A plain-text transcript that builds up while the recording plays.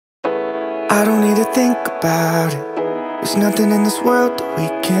I don't need to think about it. There's nothing in this world that we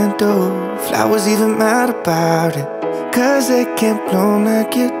can't do. Flowers even mad about it, 'cause they can't bloom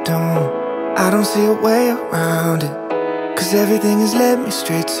like you don't. I don't see a way around it, 'cause everything has led me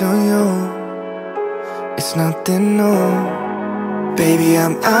straight to you. It's nothing new. Baby,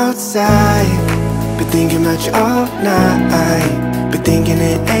 I'm outside, been thinking about you all night. Been thinking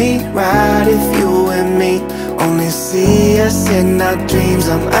it ain't right if you and me only see us in our dreams.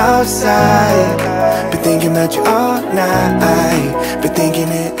 I'm outside, been thinking about you all night. Been thinking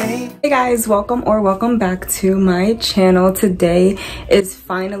it ain't. Hey guys, welcome back to my channel. Today is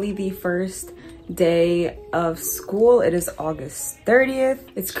finally the first day of school. It is August 30th.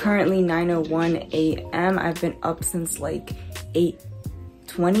 It's currently 9:01 a.m. I've been up since like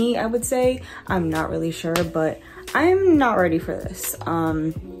 8:20, I would say. I'm not really sure, but I'm not ready for this.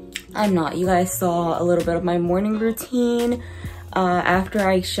 I'm not. You guys saw a little bit of my morning routine. After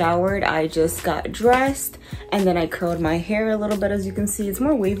I showered, I just got dressed and then I curled my hair a little bit. As you can see, it's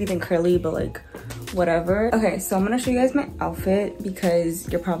more wavy than curly, but like whatever. Okay, so I'm gonna show you guys my outfit because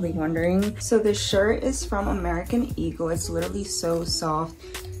you're probably wondering. So this shirt is from American Eagle. It's literally so soft.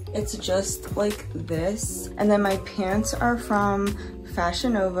 It's just like this. And then my pants are from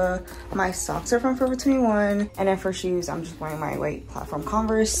Fashion Nova. My socks are from Forever 21. And then for shoes, I'm just wearing my white platform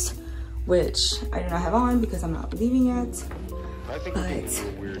Converse, which I do not have on because I'm not leaving yet. But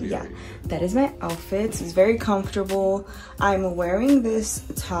yeah, that is my outfit. It's very comfortable. I'm wearing this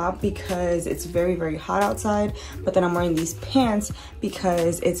top because it's very, very hot outside, but then I'm wearing these pants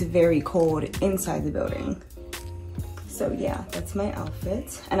because it's very cold inside the building. So yeah, that's my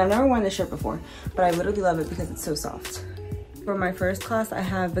outfit. And I've never worn this shirt before, but I literally love it because it's so soft. For my first class, I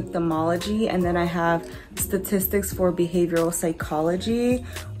have victimology, and then I have statistics for behavioral psychology,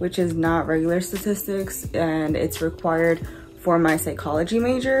 which is not regular statistics, and it's required for my psychology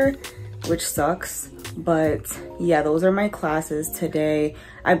major, which sucks. But yeah, those are my classes today.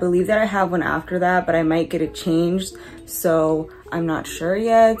 I believe that I have one after that, but I might get it changed, so I'm not sure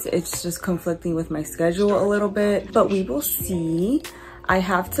yet. It's just conflicting with my schedule a little bit, but we will see. I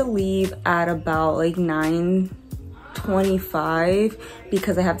have to leave at about like 9:25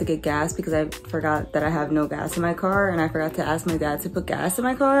 because I have to get gas because I forgot that I have no gas in my car, and I forgot to ask my dad to put gas in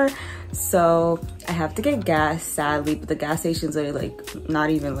my car. So I have to get gas, sadly, but the gas station's like not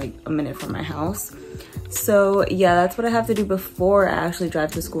even like a minute from my house. So yeah, that's what I have to do before I actually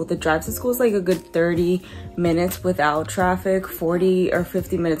drive to school. The drive to school is like a good 30 minutes without traffic, 40 or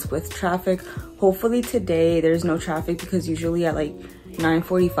 50 minutes with traffic. Hopefully today there's no traffic because usually at like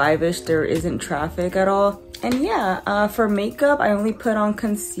 9:45-ish there isn't traffic at all. And yeah, for makeup, I only put on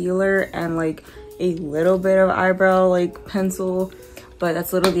concealer and like a little bit of eyebrow like pencil, but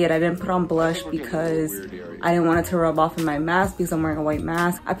that's literally it. I didn't put on blush because I didn't want it to rub off in my mask because I'm wearing a white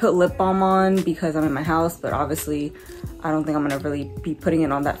mask. I put lip balm on because I'm in my house, but obviously I don't think I'm gonna really be putting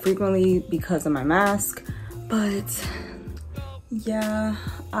it on that frequently because of my mask. But yeah,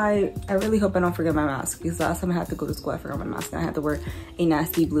 I really hope I don't forget my mask because last time I had to go to school, I forgot my mask and I had to wear a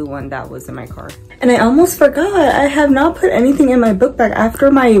nasty blue one that was in my car. And I almost forgot, I have not put anything in my book bag.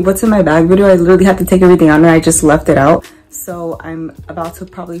 After my what's in my bag video, I literally had to take everything out and I just left it out. So I'm about to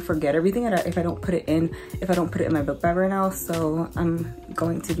probably forget everything if I don't put it in my book bag right now. So I'm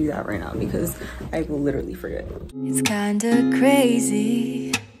going to do that right now because I will literally forget. It's kinda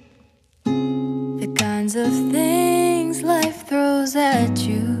crazy, the kinds of things life throws at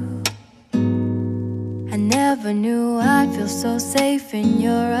you. I never knew I'd feel so safe in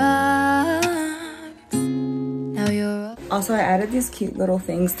your arms. Now you're also, I added these cute little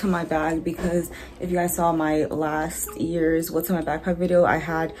things to my bag because if you guys saw my last year's what's in my backpack video, I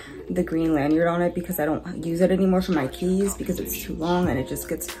had the green lanyard on it because I don't use it anymore for my keys because it's too long and it just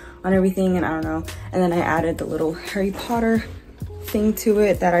gets on everything and I don't know. And then I added the little Harry Potter thing to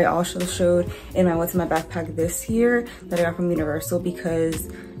it that I also showed in my what's in my backpack this year that I got from Universal because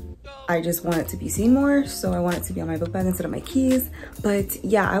I just want it to be seen more, so I want it to be on my book bag instead of my keys. But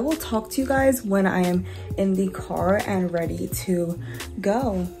yeah, I will talk to you guys when I am in the car and ready to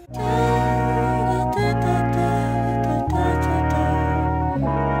go.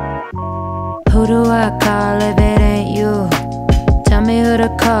 Who do I call if it ain't you? Tell me who to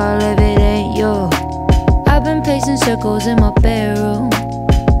call if it ain't you. I've been pacing circles in my bedroom.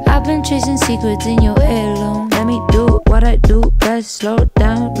 I've been chasing secrets in your heirloom. Let me do what I do best. Slow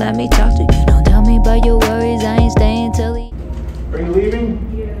down, let me talk to you. Don't tell me about your worries. I ain't staying till the... Are you leaving?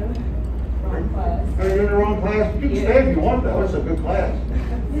 Yeah. Wrong class. Are you in the wrong class? You can stay if you want, though. It's a good class.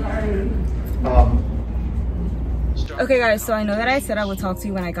 Okay guys, so I know that I said I would talk to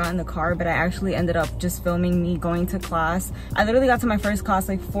you when I got in the car, but I actually ended up just filming me going to class. I literally got to my first class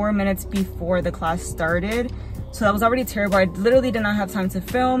like 4 minutes before the class started. So that was already terrible. I literally did not have time to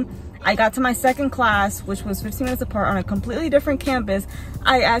film. I got to my second class, which was 15 minutes apart on a completely different campus.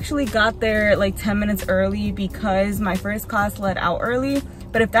 I actually got there like 10 minutes early because my first class let out early.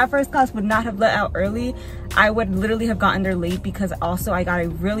 But if that first class would not have let out early, I would literally have gotten there late because also I got a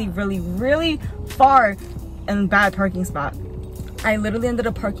really far and bad parking spot. I literally ended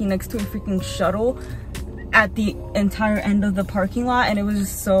up parking next to a freaking shuttle at the entire end of the parking lot, and it was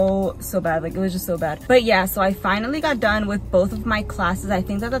just so bad. Like, it was just so bad. But yeah, so I finally got done with both of my classes. I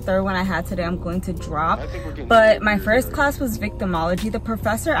think that the third one I had today I'm going to drop, but my first class was victimology. The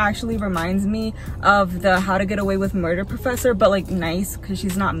professor actually reminds me of the How to Get Away with Murder professor, but like nice, because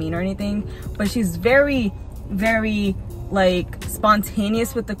she's not mean or anything, but she's very like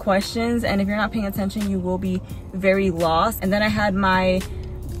spontaneous with the questions, and if you're not paying attention you will be very lost. And then I had my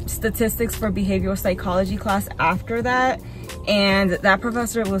statistics for behavioral psychology class after that, and that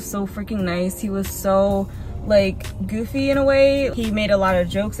professor was so freaking nice. He was so like goofy in a way. He made a lot of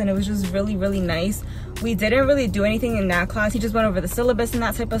jokes and it was just really nice. We didn't really do anything in that class. He just went over the syllabus and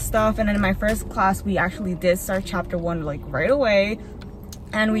that type of stuff. And then in my first class we actually did start chapter 1 like right away,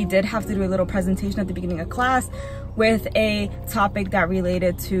 and we did have to do a little presentation at the beginning of class with a topic that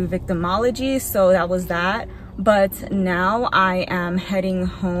related to victimology. So that was that. But now I am heading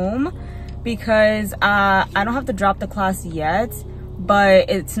home because I don't have to drop the class yet, but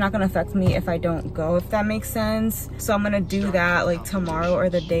it's not gonna affect me if I don't go, if that makes sense. So I'm gonna do that like tomorrow or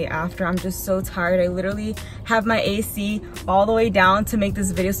the day after. I'm just so tired. I literally have my AC all the way down to make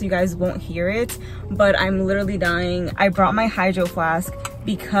this video so you guys won't hear it, but I'm literally dying. I brought my hydro flask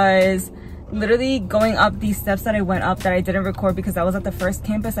because literally going up these steps that I went up that I didn't record because I was at the first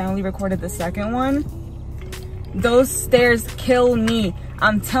campus, I only recorded the second one. Those stairs kill me.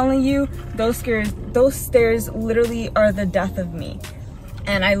 I'm telling you, those stairs literally are the death of me.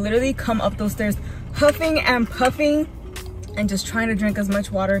 And I literally come up those stairs huffing and puffing and just trying to drink as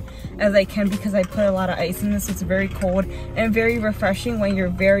much water as I can because I put a lot of ice in this. So it's very cold and very refreshing when you're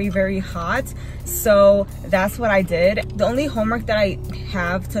very hot. So that's what I did. The only homework that I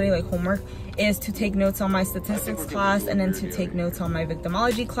have today, like homework, is to take notes on my statistics class, and then to take notes on my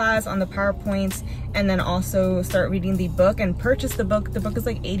victimology class on the PowerPoints, and then also start reading the book and purchase the book. The book is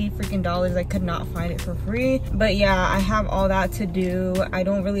like $80 freaking. I could not find it for free. But yeah, I have all that to do. I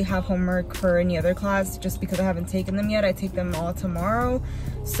don't really have homework for any other class just because I haven't taken them yet. I take them all tomorrow.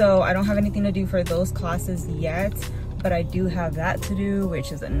 So I don't have anything to do for those classes yet. But I do have that to do,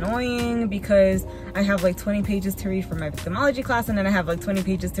 which is annoying because I have like 20 pages to read for my victimology class, and then I have like 20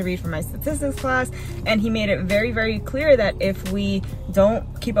 pages to read for my statistics class. And he made it very clear that if we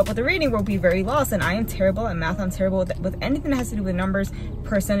don't keep up with the reading, we'll be very lost. And I am terrible at math. I'm terrible with anything that has to do with numbers,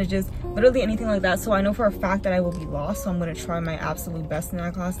 percentages, literally anything like that. So I know for a fact that I will be lost. So I'm going to try my absolute best in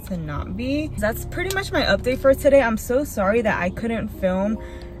that class to not be. That's pretty much my update for today. I'm so sorry that I couldn't film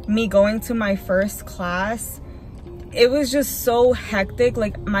me going to my first class. It was just so hectic.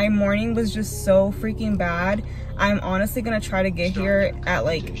 Like, my morning was just so freaking bad. I'm honestly gonna try to get here at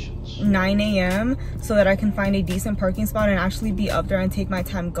like 9 a.m. so that I can find a decent parking spot and actually be up there and take my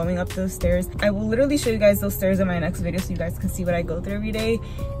time going up those stairs. I will literally show you guys those stairs in my next video so you guys can see what I go through every day.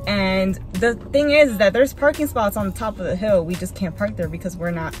 And the thing is that there's parking spots on the top of the hill. We just can't park there because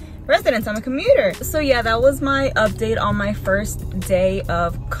we're not residents. I'm a commuter. So yeah, that was my update on my first day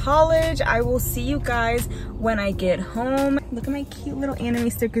of college. I will see you guys when I get home. Look at my cute little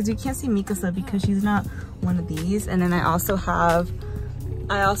anime stickers. You can't see Mikasa because she's not one of these. And then I also have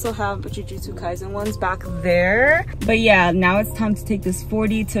Jujutsu Kaisen ones back there. But yeah, now it's time to take this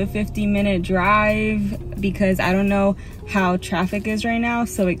 40 to 50 minute drive because I don't know how traffic is right now.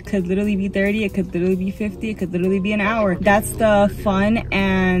 So it could literally be 30, it could literally be 50, it could literally be an hour. That's the fun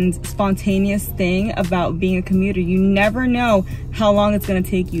and spontaneous thing about being a commuter. You never know how long it's gonna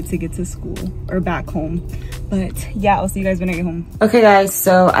take you to get to school or back home. But yeah, I'll see you guys when I get home. Okay guys,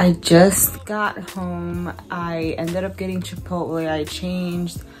 so I just got home. I ended up getting Chipotle. I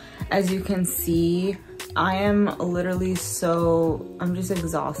changed. As you can see, I am literally I'm just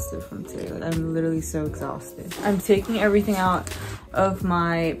exhausted from today. Like, I'm literally so exhausted. I'm taking everything out of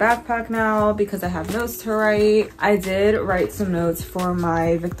my backpack now because I have notes to write. I did write some notes for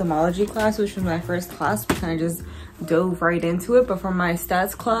my victimology class, which was my first class. We kind of just dove right into it. But for my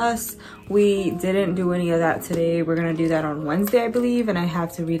stats class, we didn't do any of that today. We're gonna do that on Wednesday, I believe. And I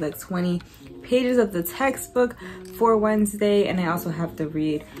have to read like 20 pages of the textbook for Wednesday. And I also have to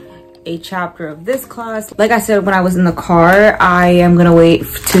read a chapter of this class. Like I said when I was in the car, I am gonna wait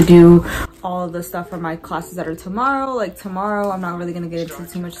to do all of the stuff for my classes that are tomorrow. Like tomorrow, I'm not really gonna get into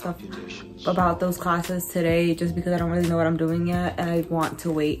too much stuff about those classes today, just because I don't really know what I'm doing yet, and I want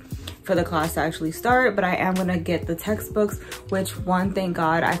to wait for the class to actually start. But I am gonna get the textbooks, which one, thank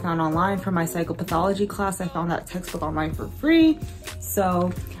God, I found online for my psychopathology class. I found that textbook online for free,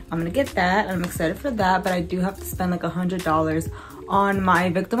 so I'm gonna get that. I'm excited for that, but I do have to spend like $100 on my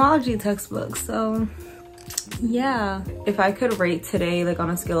victimology textbook. So yeah, if I could rate today like on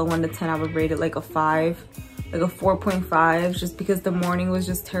a scale of 1 to 10, I would rate it like a 5, like a 4.5, just because the morning was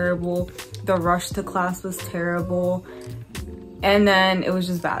just terrible, the rush to class was terrible, and then it was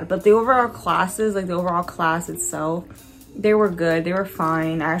just bad. But the overall classes, like the overall class itself, they were good, they were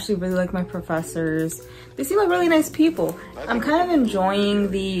fine. I actually really like my professors. They seem like really nice people. I'm kind of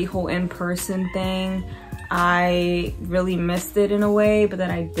enjoying the whole in-person thing. I really missed it in a way, but then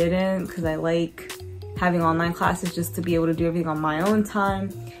I didn't, because I like having online classes just to be able to do everything on my own time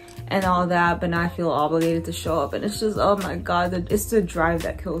and all that. But now I feel obligated to show up, and it's just, oh my God, it's the drive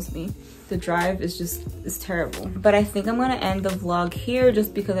that kills me. The drive is just, it's terrible. But I think I'm gonna end the vlog here,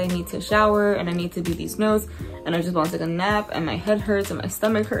 just because I need to shower and I need to do these notes, and I just want to take a nap, and my head hurts and my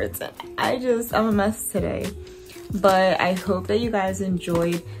stomach hurts, and I'm a mess today. But I hope that you guys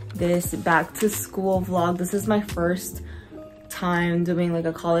enjoyed this back to school vlog. This is my first time doing like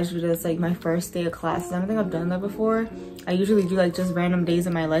a college video. It's like my first day of class. I don't think I've done that before. I usually do like just random days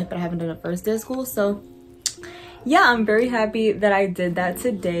in my life, but I haven't done a first day of school. So yeah, I'm very happy that I did that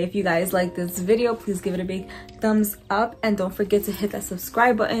today. If you guys like this video, please give it a big thumbs up, and don't forget to hit that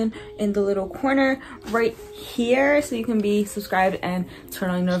subscribe button in the little corner right here, so you can be subscribed and turn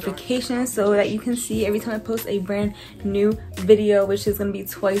on notifications so that you can see every time I post a brand new video, which is going to be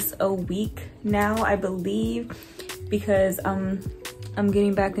twice a week now, I believe, because I'm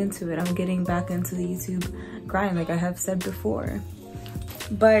getting back into it. I'm getting back into the YouTube grind, like I have said before.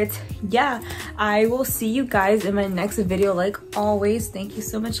 But yeah, I will see you guys in my next video. Like always, thank you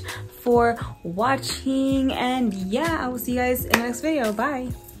so much for watching, and yeah, I will see you guys in the next video. Bye.